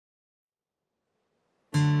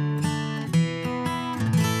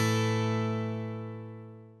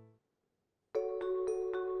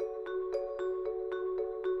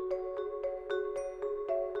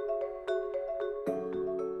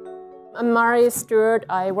I'm Mari Stuart.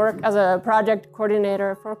 I work as a project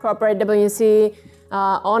coordinator for Co-operate WNC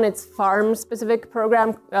on its farm-specific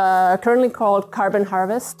program, currently called Carbon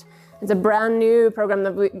Harvest. It's a brand new program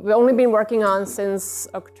that we've only been working on since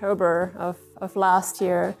October of last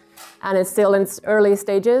year, and it's still in its early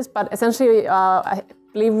stages. But essentially, I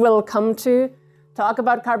believe we'll come to talk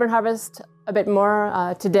about Carbon Harvest a bit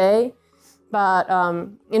more today. But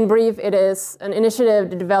in brief, it is an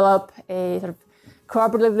initiative to develop a sort of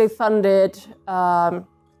cooperatively funded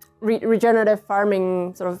regenerative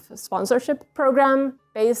farming sort of sponsorship program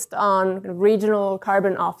based on regional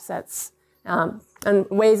carbon offsets and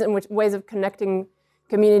ways of connecting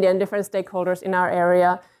community and different stakeholders in our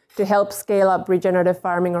area to help scale up regenerative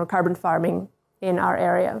farming or carbon farming in our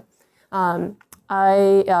area.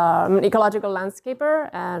 I am an ecological landscaper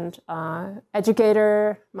and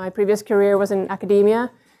educator. My previous career was in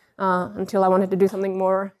academia until I wanted to do something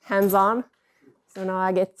more hands-on. So now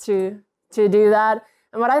I get to do that.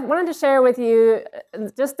 And what I wanted to share with you,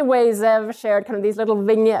 just the way Zev shared kind of these little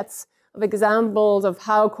vignettes of examples of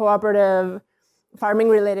how cooperative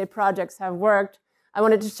farming-related projects have worked, I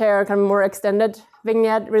wanted to share a kind of more extended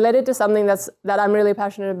vignette related to something that I'm really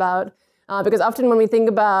passionate about. Because often when we think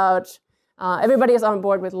about, everybody is on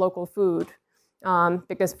board with local food,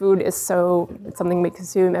 because food is it's something we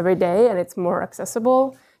consume every day and it's more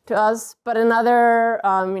accessible to us. But another,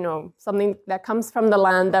 something that comes from the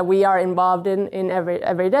land that we are involved in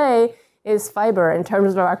every day is fiber in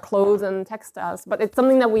terms of our clothes and textiles. But it's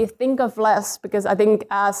something that we think of less because I think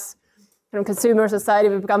as consumer society,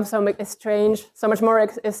 we've become so much more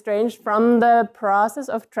estranged from the process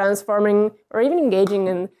of transforming or even engaging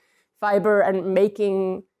in fiber and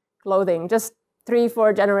making clothing. Just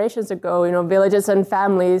 3-4 generations ago, villages and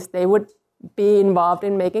families, they would be involved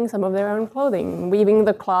in making some of their own clothing, weaving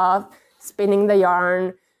the cloth, spinning the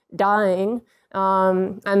yarn, dyeing,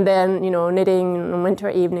 and then, knitting in winter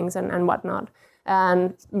evenings and whatnot.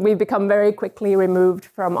 And we've become very quickly removed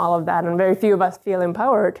from all of that, and very few of us feel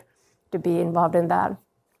empowered to be involved in that.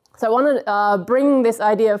 So I want to bring this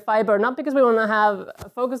idea of fiber, not because we want to have a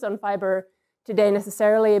focus on fiber today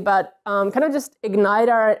necessarily, but kind of just ignite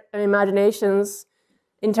our imaginations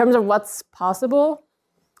in terms of what's possible.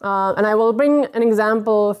 And I will bring an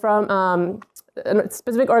example from a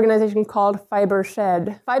specific organization called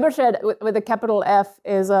FiberShed. FiberShed, with a capital F,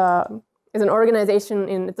 is an organization,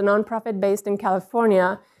 it's a nonprofit based in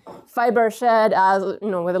California. FiberShed, as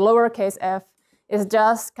with a lowercase f, is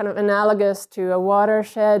just kind of analogous to a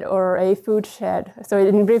watershed or a food shed. So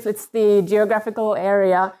in brief, it's the geographical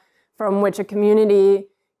area from which a community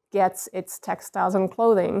gets its textiles and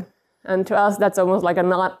clothing. And to us, that's almost like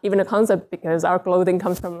not even a concept because our clothing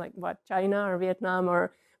comes from China or Vietnam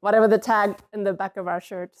or whatever the tag in the back of our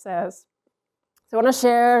shirt says. So I want to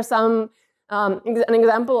share an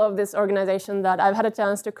example of this organization that I've had a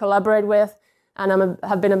chance to collaborate with and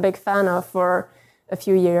have been a big fan of for a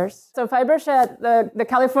few years. So FiberShed, the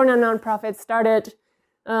California nonprofit, started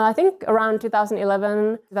I think around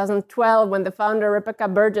 2011, 2012, when the founder, Rebecca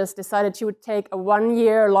Burgess, decided she would take a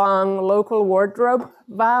 1-year-long local wardrobe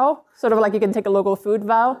vow, sort of like you can take a local food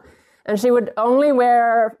vow. And she would only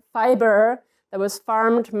wear fiber that was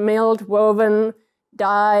farmed, milled, woven,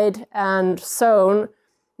 dyed, and sewn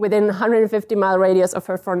within 150-mile radius of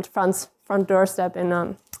her front doorstep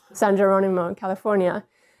in San Geronimo, California.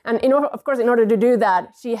 And of course, in order to do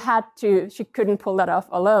that, she couldn't pull that off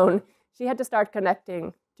alone. She had to start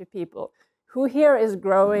connecting to people. Who here is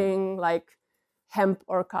growing hemp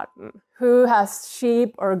or cotton? Who has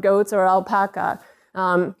sheep or goats or alpaca?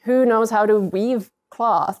 Who knows how to weave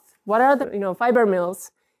cloth? What are the fiber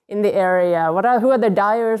mills in the area? Who are the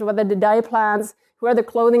dyers? What are the dye plants? Who are the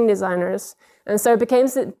clothing designers? And so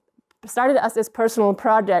it started as this personal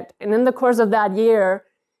project. And in the course of that year,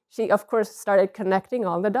 she of course started connecting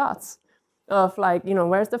all the dots of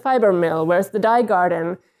where's the fiber mill? Where's the dye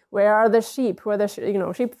garden? Where are the sheep? Who are the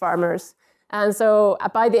sheep farmers? And so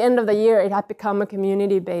by the end of the year, it had become a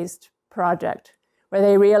community-based project where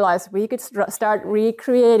they realized we could start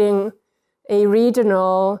recreating a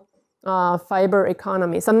regional fiber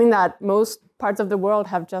economy, something that most parts of the world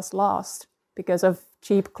have just lost because of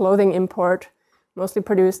cheap clothing import, mostly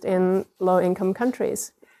produced in low-income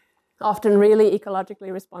countries, often really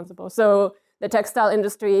ecologically responsible. So the textile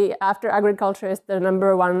industry, after agriculture, is the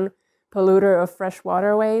 #1 polluter of fresh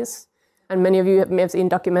waterways. And many of you may have seen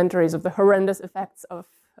documentaries of the horrendous effects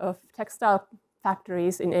of textile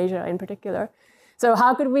factories in Asia in particular. So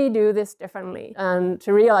how could we do this differently? And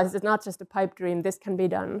to realize it's not just a pipe dream, this can be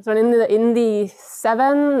done. So in the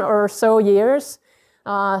 7 or so years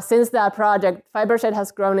since that project, FiberShed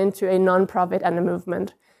has grown into a nonprofit and a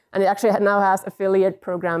movement. And it actually now has affiliate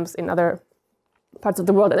programs in other parts of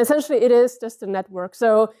the world. And essentially, it is just a network.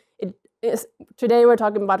 So today we're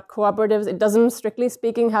talking about cooperatives. It doesn't, strictly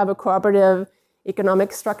speaking, have a cooperative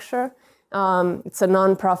economic structure. It's a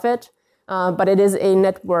nonprofit, but it is a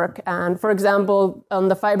network. And for example, on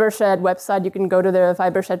the Fibershed website, you can go to the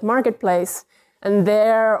Fibershed marketplace, and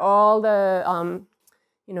there all the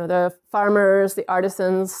the farmers, the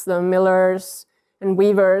artisans, the millers, and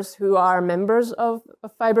weavers who are members of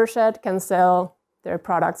Fibershed can sell their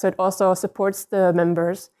products. So it also supports the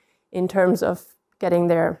members in terms of getting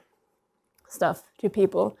their stuff to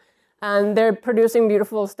people. And they're producing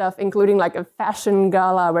beautiful stuff, including like a fashion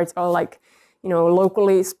gala where it's all like,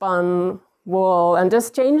 locally spun wool, and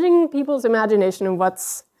just changing people's imagination of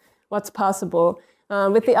what's possible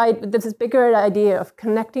with this bigger idea of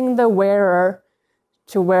connecting the wearer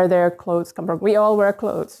to where their clothes come from. We all wear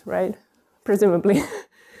clothes, right? Presumably,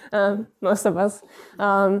 most of us.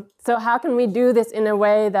 So how can we do this in a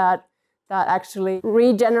way that actually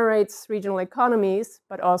regenerates regional economies,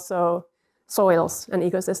 but also soils and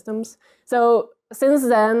ecosystems? So since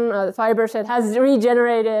then, Fibershed has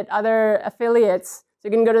regenerated other affiliates. So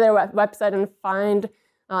you can go to their website and find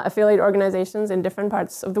affiliate organizations in different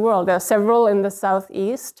parts of the world. There are several in the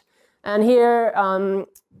Southeast. And here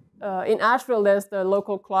in Asheville, there's the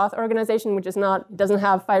local cloth organization, which doesn't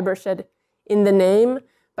have Fibershed in the name,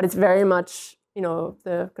 but it's very much, in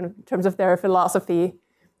terms of their philosophy,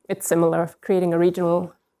 it's similar, creating a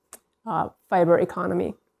regional fiber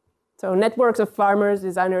economy. So networks of farmers,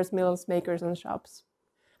 designers, mills, makers, and shops.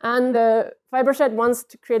 And the Fibershed wants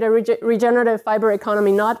to create a regenerative fiber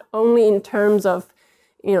economy, not only in terms of,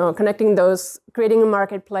 connecting creating a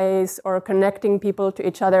marketplace or connecting people to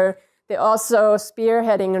each other. They're also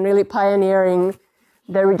spearheading and really pioneering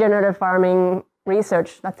the regenerative farming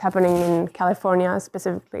research that's happening in California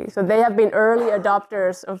specifically. So they have been early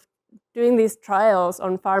adopters of doing these trials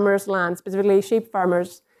on farmers' land, specifically sheep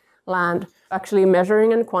farmers' land, actually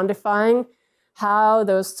measuring and quantifying how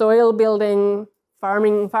those soil building, farm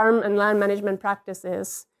and land management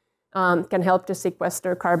practices can help to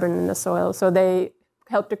sequester carbon in the soil. So they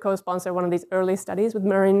helped to co-sponsor one of these early studies with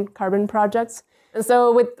marine carbon projects. And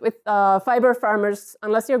so with fiber farmers,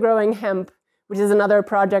 unless you're growing hemp, which is another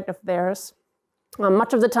project of theirs,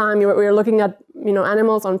 much of the time we're looking at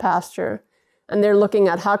animals on pasture, and they're looking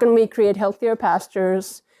at how can we create healthier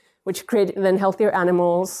pastures, which create then healthier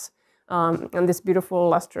animals, and this beautiful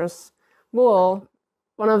lustrous wool.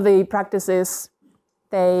 One of the practices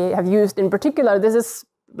they have used in particular, this is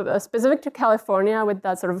specific to California with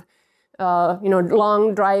that sort of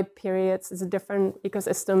long dry periods. It's a different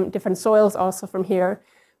ecosystem, different soils also from here.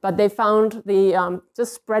 But they found the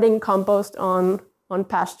just spreading compost on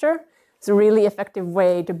pasture is a really effective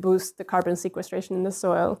way to boost the carbon sequestration in the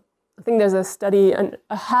soil. I think there's a study,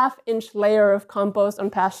 a half-inch layer of compost on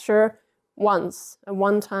pasture once, a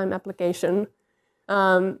one-time application,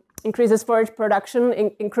 increases forage production,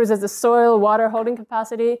 increases the soil water holding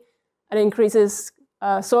capacity, and increases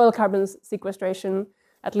soil carbon sequestration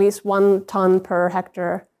at least 1 ton per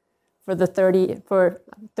hectare for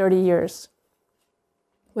 30 years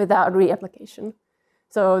without reapplication.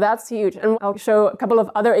 So that's huge. And I'll show a couple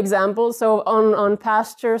of other examples. So on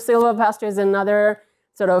pasture, silvopasture is another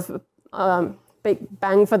sort of big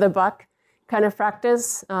bang for the buck kind of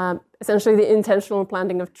practice. Essentially the intentional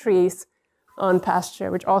planting of trees on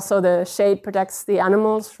pasture, which also the shade protects the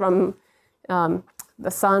animals from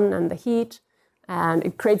the sun and the heat. And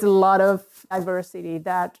it creates a lot of diversity,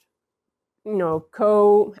 that,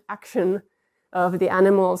 co-action of the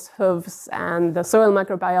animals' hooves and the soil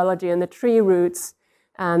microbiology and the tree roots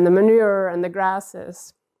and the manure and the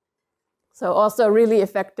grasses. So also really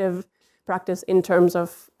effective practice in terms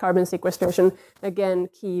of carbon sequestration. Again,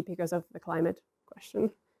 key because of the climate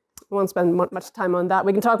question. We won't spend much time on that.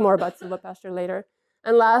 We can talk more about silvopasture later.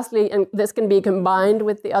 And lastly, and this can be combined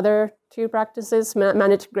with the other two practices,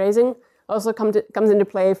 managed grazing, also comes into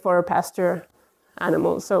play for pasture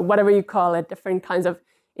animals. So whatever you call it, different kinds of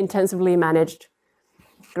intensively managed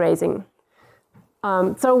grazing.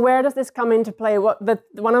 So where does this come into play?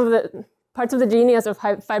 One of the parts of the genius of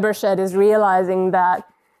Fibershed is realizing that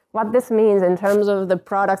what this means in terms of the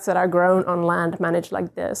products that are grown on land managed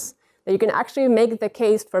like this, that you can actually make the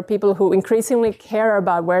case for people who increasingly care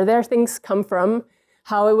about where their things come from,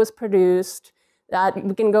 how it was produced, that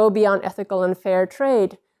we can go beyond ethical and fair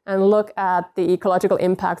trade and look at the ecological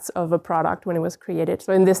impacts of a product when it was created.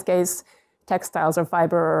 So in this case, textiles or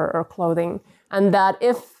fiber or clothing. And that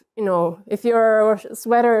if your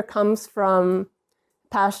sweater comes from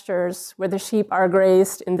pastures where the sheep are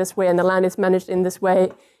grazed in this way and the land is managed in this way,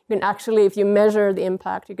 you can actually, if you measure the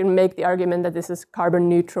impact, you can make the argument that this is carbon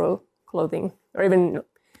neutral clothing, or even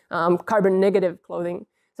carbon negative clothing.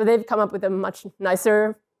 So they've come up with a much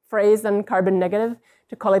nicer phrase than carbon negative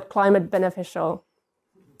to call it climate beneficial.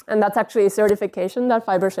 And that's actually a certification that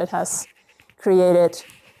FiberShed has created.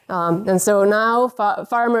 And so now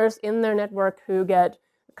farmers in their network who get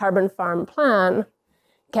a carbon farm plan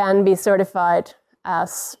can be certified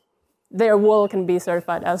as, their wool can be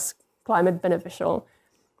certified as climate beneficial.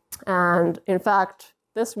 And in fact,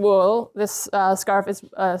 this wool, this scarf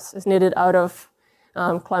is knitted out of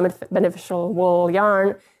climate beneficial wool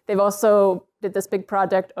yarn. They've also did this big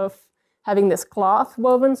project of having this cloth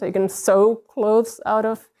woven, so you can sew clothes out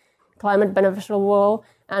of climate beneficial wool.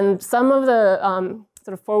 And some of the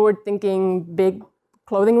sort of forward-thinking big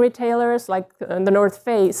clothing retailers, like the North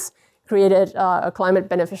Face, created a climate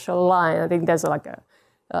beneficial line. I think there's like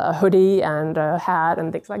a hoodie and a hat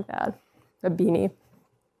and things like that, a beanie.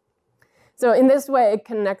 So in this way, it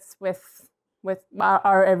connects with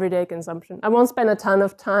our everyday consumption. I won't spend a ton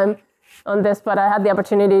of time on this, but I had the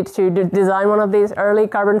opportunity to design one of these early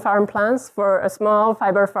carbon farm plans for a small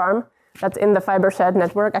fiber farm that's in the FiberShed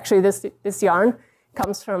network. Actually, this yarn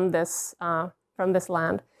comes from this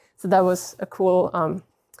land. So that was a cool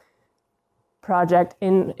project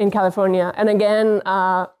in California. And again,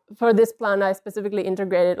 for this plan, I specifically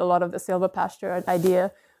integrated a lot of the silvopasture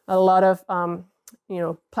idea, a lot of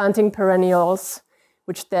planting perennials,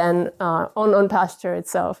 which then on pasture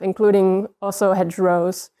itself, including also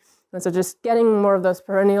hedgerows. And so just getting more of those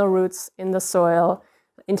perennial roots in the soil,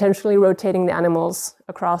 intentionally rotating the animals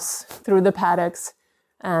across through the paddocks,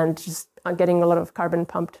 and just getting a lot of carbon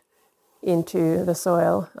pumped into the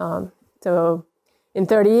soil. So in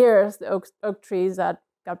 30 years, the oak trees that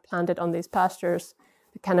got planted on these pastures,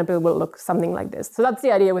 the canopy will look something like this. So that's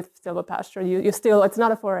the idea with silvopasture. You still, it's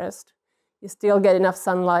not a forest. You still get enough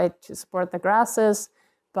sunlight to support the grasses,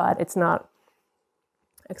 but it's not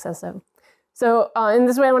excessive. So in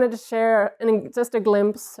this way, I wanted to share just a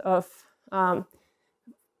glimpse of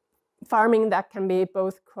farming that can be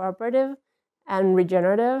both cooperative and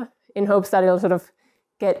regenerative, in hopes that it'll sort of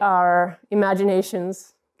get our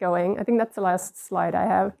imaginations going. I think that's the last slide I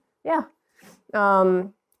have. Yeah.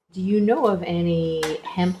 Do you know of any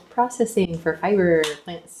hemp processing for fiber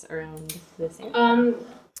plants around this area?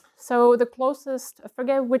 So the closest, I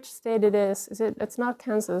forget which state it is. It's not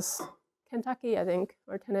Kansas, Kentucky, I think,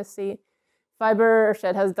 or Tennessee.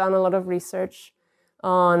 FiberShed has done a lot of research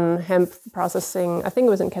on hemp processing. I think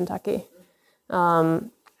it was in Kentucky.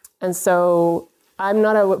 And so I'm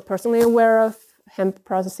not personally aware of hemp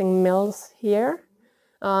processing mills here.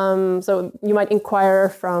 So you might inquire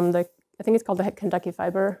from I think it's called the Kentucky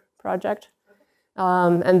Fiber Project.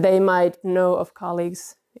 And they might know of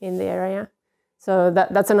colleagues in the area. So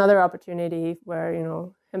that's another opportunity where,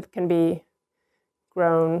 hemp can be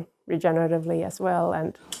grown regeneratively as well.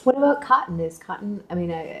 And what about cotton? Is cotton,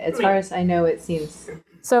 as far as I know, it seems.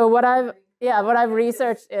 So what I've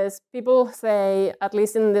researched is people say, at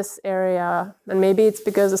least in this area, and maybe it's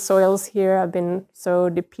because the soils here have been so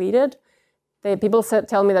depleted, people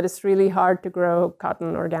tell me that it's really hard to grow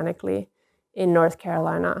cotton organically in North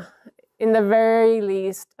Carolina. In the very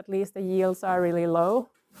least, at least the yields are really low.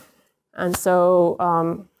 And so,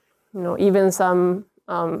 even some,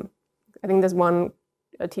 I think there's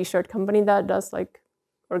a t-shirt company that does like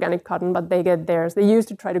organic cotton, but they get theirs. They used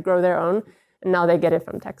to try to grow their own, and now they get it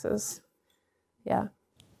from Texas. Yeah.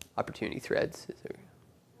 Opportunity threads.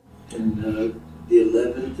 And the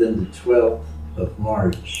 11th and the 12th of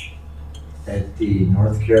March at the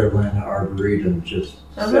North Carolina Arboretum just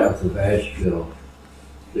south of Asheville,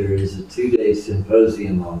 there is a 2-day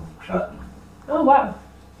symposium on cotton. Oh, wow.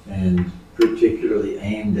 And particularly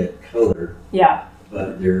aimed at color. Yeah.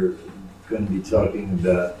 But they're going to be talking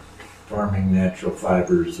about farming natural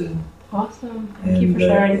fibers and awesome. Thank you for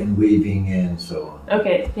sharing. And weaving and so on.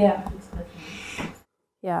 Okay. Yeah.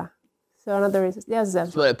 Yeah. So another reason. Yeah, Zev.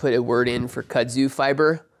 Just want to put a word in for kudzu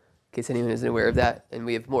fiber, in case anyone isn't aware of that. And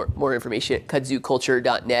we have more information at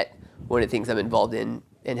kudzuculture.net. One of the things I'm involved in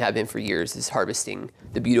and have been for years is harvesting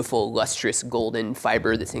the beautiful, lustrous, golden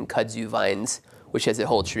fiber that's in kudzu vines, which has a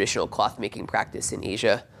whole traditional cloth-making practice in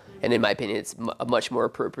Asia. And in my opinion, it's much more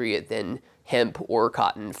appropriate than hemp or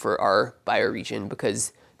cotton for our bioregion,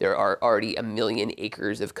 because there are already 1 million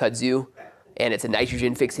acres of kudzu, and it's a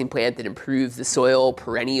nitrogen-fixing plant that improves the soil,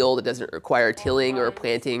 perennial, that doesn't require tilling or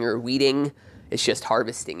planting or weeding. It's just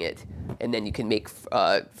harvesting it. And then you can make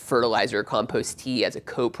fertilizer, compost tea as a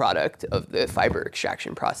co-product of the fiber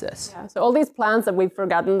extraction process. Yeah, so all these plants that we've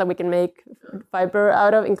forgotten that we can make fiber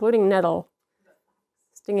out of, including nettle.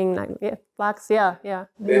 stinging yeah, flax, yeah.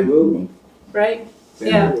 Bamboo. Right?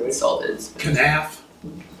 Bamboo, right? Solids. Canaf.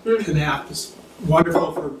 Canaf is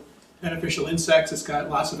wonderful for beneficial insects. It's got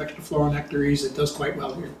lots of extra floronectaries. It does quite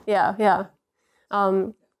well here. Yeah.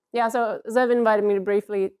 So Zev invited me to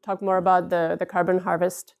briefly talk more about the carbon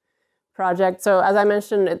harvest project. So as I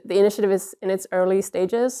mentioned, the initiative is in its early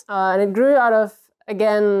stages, and it grew out of,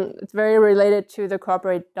 again, it's very related to the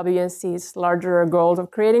Co-operate WNC's larger goals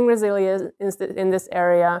of creating resilience in this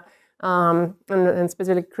area, and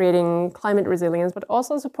specifically creating climate resilience, but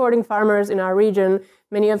also supporting farmers in our region,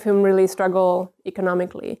 many of whom really struggle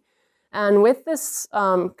economically. And with this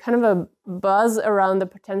kind of a buzz around the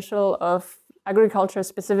potential of agriculture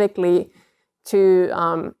specifically to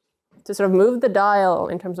sort of move the dial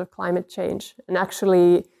in terms of climate change and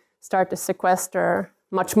actually start to sequester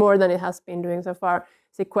much more than it has been doing so far,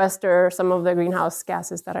 sequester some of the greenhouse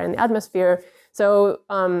gases that are in the atmosphere. So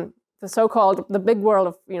the so-called, the big world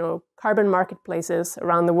of, carbon marketplaces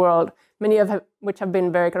around the world, many of which have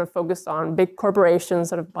been very kind of focused on big corporations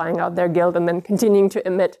sort of buying out their guild and then continuing to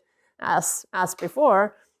emit as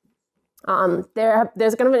before.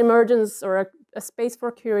 There's kind of an emergence or a space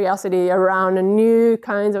for curiosity around a new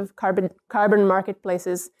kinds of carbon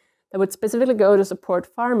marketplaces that would specifically go to support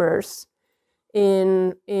farmers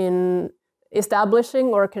in establishing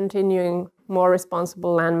or continuing more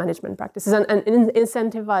responsible land management practices and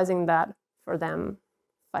incentivizing that for them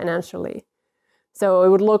financially. So it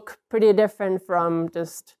would look pretty different from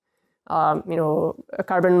just a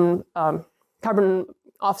carbon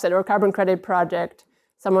offset or carbon credit project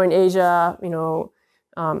somewhere in Asia,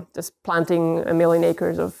 just planting 1 million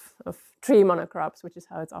acres of tree monocrops, which is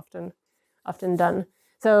how it's often done.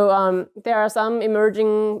 So there are some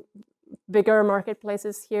emerging bigger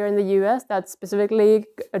marketplaces here in the US that specifically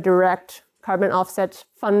direct carbon offset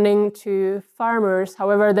funding to farmers.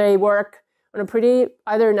 However, they work on a pretty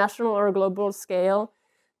either national or global scale.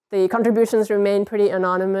 The contributions remain pretty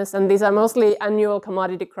anonymous, and these are mostly annual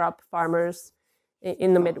commodity crop farmers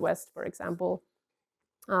in the Midwest, for example.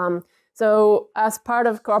 So as part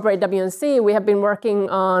of Co-operate WNC, we have been working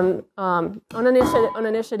on an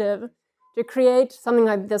initiative to create something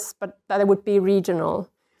like this, but that it would be regional,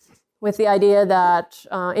 with the idea that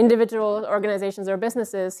individual organizations or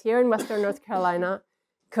businesses here in Western North Carolina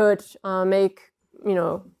could make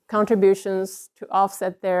contributions to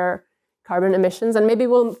offset their carbon emissions, and maybe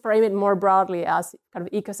we'll frame it more broadly as kind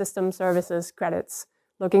of ecosystem services credits,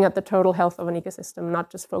 looking at the total health of an ecosystem,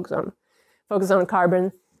 not just focus on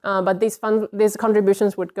carbon. But these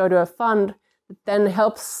contributions would go to a fund that then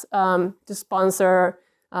helps to sponsor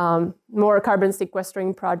more carbon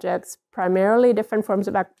sequestering projects, primarily different forms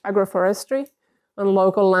of agroforestry on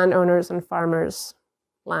local landowners and farmers'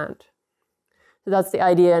 land. So that's the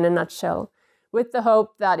idea in a nutshell, with the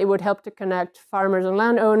hope that it would help to connect farmers and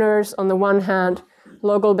landowners on the one hand,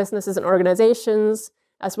 local businesses and organizations,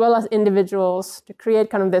 as well as individuals, to create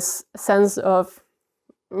kind of this sense of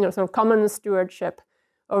sort of common stewardship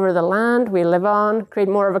over the land we live on, create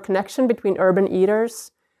more of a connection between urban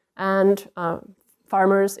eaters and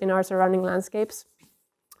farmers in our surrounding landscapes.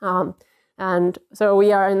 And so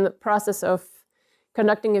we are in the process of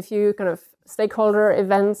conducting a few kind of stakeholder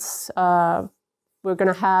events. We're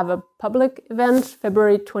going to have a public event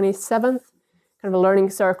February 27th, kind of a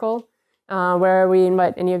learning circle, where we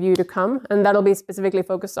invite any of you to come. And that'll be specifically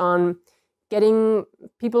focused on getting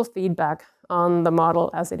people's feedback on the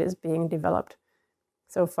model as it is being developed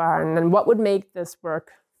so far, and then what would make this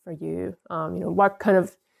work for you? What kind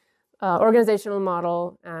of organizational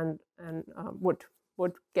model and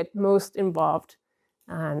would get most involved,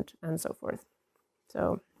 and so forth.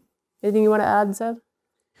 So, anything you want to add, Zev?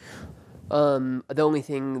 The only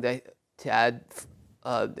thing to add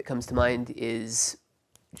that comes to mind is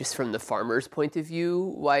just from the farmer's point of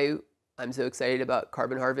view, why I'm so excited about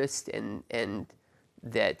carbon harvest, and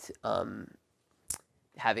that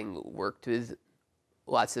having worked with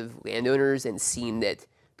lots of landowners and seen that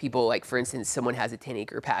people, like, for instance, someone has a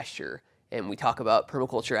 10-acre pasture and we talk about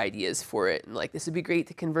permaculture ideas for it, and like, this would be great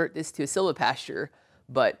to convert this to a silvopasture,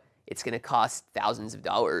 but it's going to cost thousands of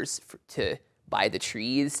dollars to buy the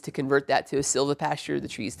trees to convert that to a silvopasture, the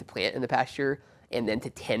trees to plant in the pasture, and then to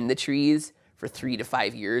tend the trees for 3 to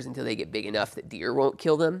 5 years until they get big enough that deer won't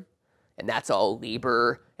kill them. And that's all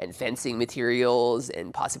labor and fencing materials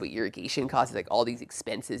and possibly irrigation costs, like all these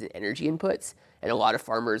expenses and energy inputs. And a lot of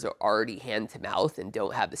farmers are already hand to mouth and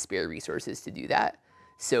don't have the spare resources to do that.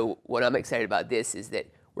 So what I'm excited about this is that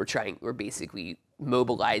we're basically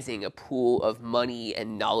mobilizing a pool of money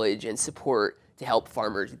and knowledge and support to help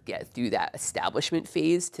farmers get through that establishment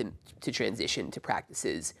phase to transition to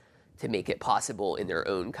practices to make it possible in their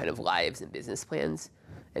own kind of lives and business plans.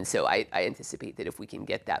 And so I anticipate that if we can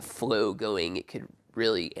get that flow going, it could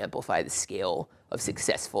really amplify the scale of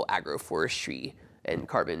successful agroforestry and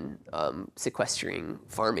carbon sequestering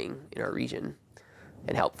farming in our region,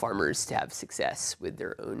 and help farmers to have success with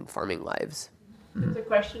their own farming lives. That's a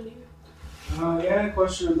question here. Yeah, I had a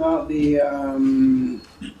question about the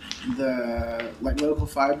like local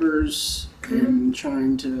fibers and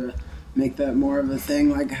trying to make that more of a thing.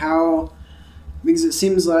 Like how, because it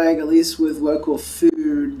seems like at least with local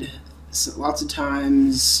food, lots of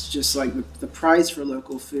times just like the price for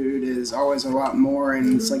local food is always a lot more,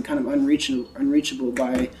 and it's like kind of unreachable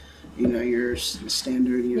by, you know, your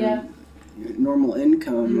standard, your normal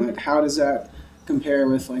income. Like how does that compare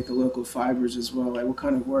with like the local fibers as well? Like what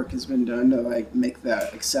kind of work has been done to like make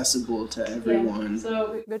that accessible to everyone?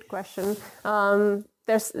 So good question.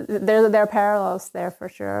 There are parallels there for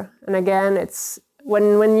sure. And again, it's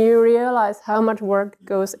when you realize how much work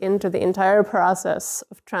goes into the entire process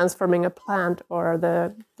of transforming a plant or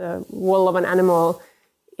the wool of an animal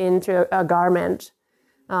into a garment,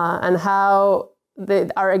 and how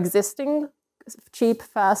our existing cheap,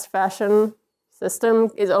 fast fashion system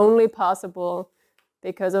is only possible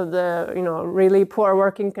because of the really poor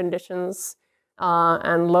working conditions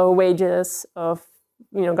and low wages of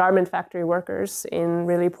garment factory workers in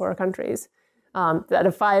really poor countries. That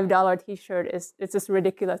a $5 T-shirt it's just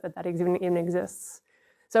ridiculous that even exists.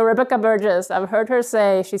 So Rebecca Burgess, I've heard her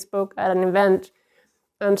say, she spoke at an event,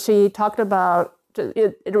 and she talked about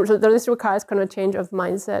this requires kind of a change of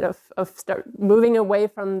mindset of start moving away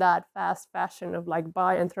from that fast fashion of like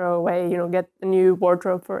buy and throw away, get a new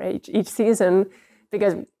wardrobe for each season,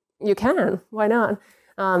 because you can, why not?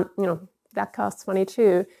 That costs money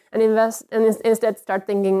too, and invest, and instead start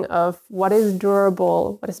thinking of what is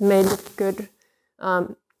durable, what is made with good,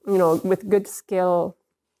 with good skill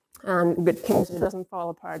and good things, it doesn't fall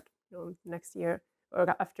apart next year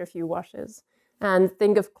or after a few washes. And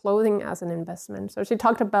think of clothing as an investment. So she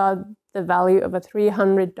talked about the value of a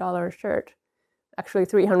 $300 shirt, actually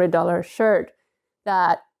 $300 shirt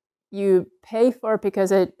that you pay for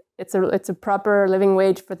because it's a proper living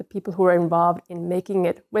wage for the people who are involved in making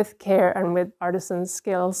it with care and with artisan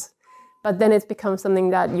skills. But then it's become something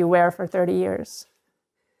that you wear for 30 years.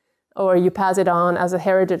 Or you pass it on as a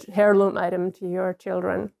heirloom item to your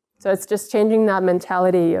children. So it's just changing that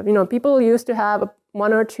mentality of, people used to have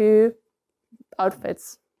one or two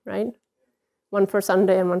outfits, right? One for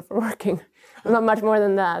Sunday and one for working. Not much more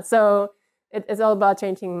than that. So it's all about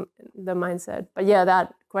changing the mindset. But yeah,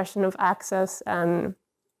 that question of access and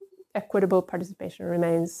equitable participation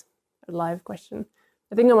remains a live question.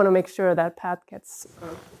 I think I want to make sure that Pat gets...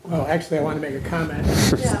 Well, actually, I want to make a comment in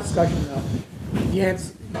this discussion, though.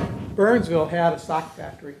 Burnsville had a sock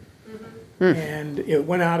factory, and it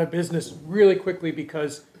went out of business really quickly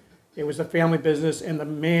because it was a family business, and the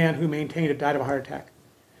man who maintained it died of a heart attack.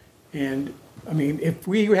 And, I mean, if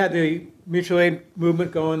we had the mutual aid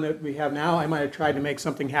movement going that we have now, I might have tried to make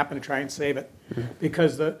something happen to try and save it.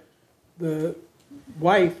 Because the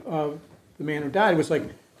wife of the man who died was like,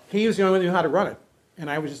 he was the only one who knew how to run it. And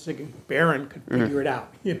I was just thinking, Barron could figure it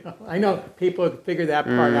out. I know people have figured that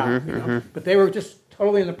part out, but they were just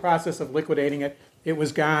totally in the process of liquidating it. It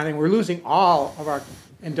was gone, and we're losing all of our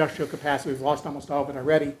industrial capacity. We've lost almost all of it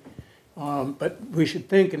already. But we should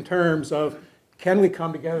think in terms of, can we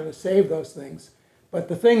come together to save those things? But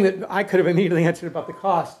the thing that I could have immediately answered about the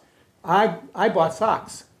cost, I bought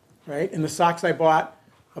socks, right? And the socks I bought,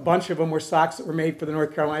 a bunch of them were socks that were made for the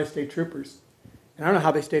North Carolina State Troopers. And I don't know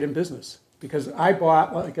how they stayed in business, because I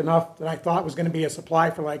bought like enough that I thought was going to be a supply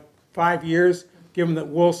for like 5 years, given that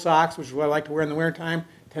wool socks, which is what I like to wear in the wintertime,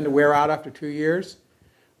 tend to wear out after 2 years.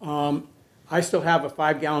 I still have a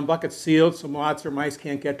 5-gallon bucket sealed so moths or mice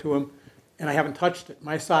can't get to them, and I haven't touched it.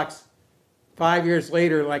 My socks, 5 years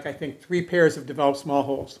later, like I think 3 pairs have developed small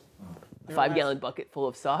holes. A 5-gallon bucket full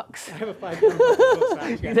of socks. I have a 5-gallon bucket full of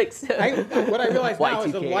socks. Yeah. Like so. What I realize now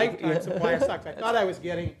is a Y2K. lifetime supply of socks. I thought I was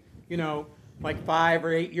getting, like 5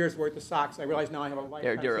 or 8 years worth of socks. I realize now I have a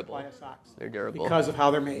lifetime supply of socks. They're durable. Because of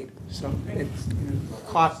how they're made. So it's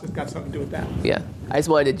cost has got something to do with that. Yeah. I just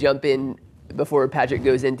wanted to jump in before Patryk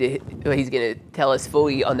goes into, he's going to tell us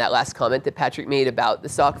fully on that last comment that Patryk made about the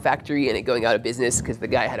sock factory and it going out of business because the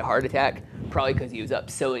guy had a heart attack, probably because he was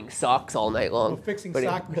up sewing socks all night long. Well, fixing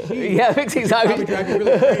sock machines. Yeah, fixing sock machines. Probably drive you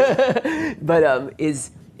really crazy. But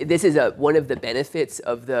this is one of the benefits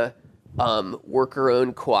of the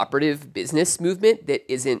worker-owned cooperative business movement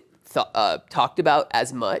that isn't talked about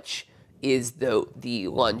as much is the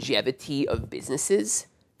longevity of businesses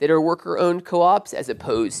that are worker-owned co-ops as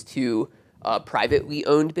opposed to privately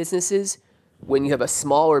owned businesses. when you have a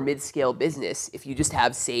small or mid-scale business, if you just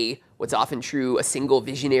have, say, what's often true, a single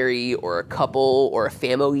visionary or a couple or a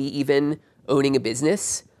family even owning a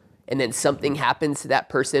business, and then something happens to that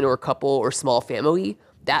person or couple or small family,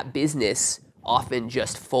 that business often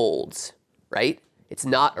just folds, right? It's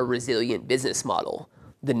not a resilient business model.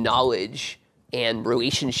 The knowledge and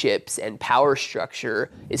relationships and power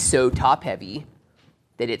structure is so top-heavy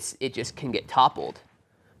that it just can get toppled.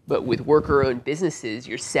 But with worker-owned businesses,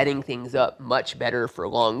 you're setting things up much better for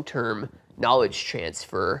long-term knowledge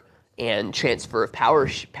transfer and transfer of power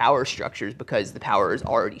structures because the power is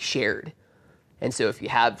already shared. And so if you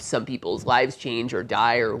have some people's lives change or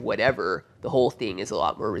die or whatever, the whole thing is a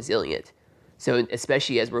lot more resilient. So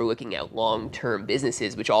especially as we're looking at long-term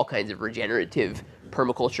businesses, which all kinds of regenerative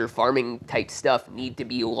permaculture farming type stuff need to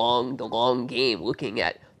be the long game, looking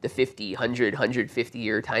at the 50, 100,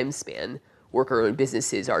 150-year time span, worker-owned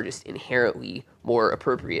businesses are just inherently more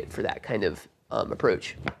appropriate for that kind of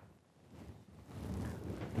approach.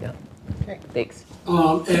 Yeah. Okay. Thanks.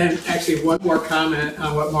 And actually, one more comment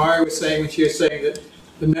on what Mari was saying when she was saying that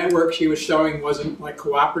the network she was showing wasn't like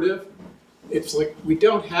cooperative. It's like we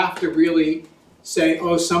don't have to really say,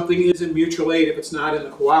 oh, something isn't mutual aid if it's not in the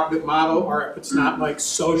cooperative model or if it's not like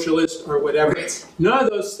socialist or whatever. None of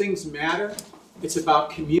those things matter. It's about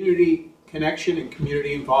community connection and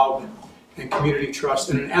community involvement and community trust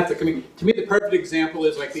and an ethic. I mean, to me, the perfect example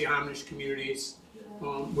is like the Amish communities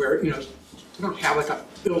where, you know, they don't have like a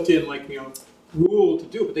built-in, like, you know, rule to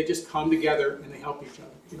do, but they just come together and they help each other.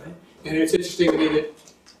 You know? And it's interesting to me that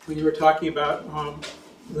when you were talking about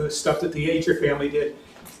the stuff that the Ager family did,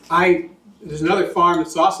 there's another farm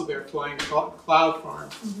that's also there, Flying Cloud Farm,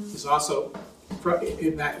 is also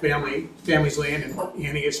in that family's land, and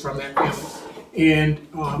Annie is from that family. And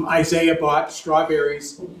Isaiah bought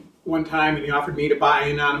strawberries one time, and he offered me to buy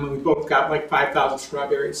in on them, and we both got like 5,000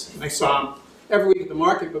 strawberries. And I saw him every week at the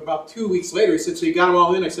market, but about 2 weeks later, he said, so you got them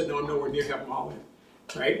all in? I said, no, I'm nowhere near have them all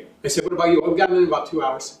in, right? I said, what about you? Oh, we got them in about 2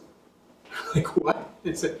 hours. Like, what?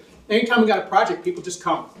 And said, anytime we got a project, people just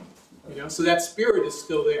come, you know? So that spirit is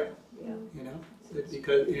still there, you know?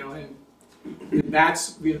 Because, you know, and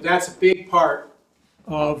that's a big part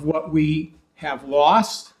of what we have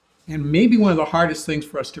lost, and maybe one of the hardest things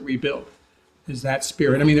for us to rebuild is that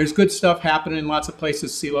spirit. I mean, there's good stuff happening in lots of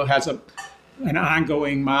places. Silo has an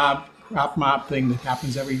ongoing crop mob thing that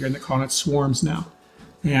happens every year, and they're calling it swarms now.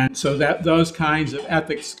 And so that those kinds of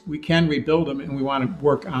ethics, we can rebuild them, and we want to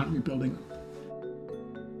work on rebuilding them.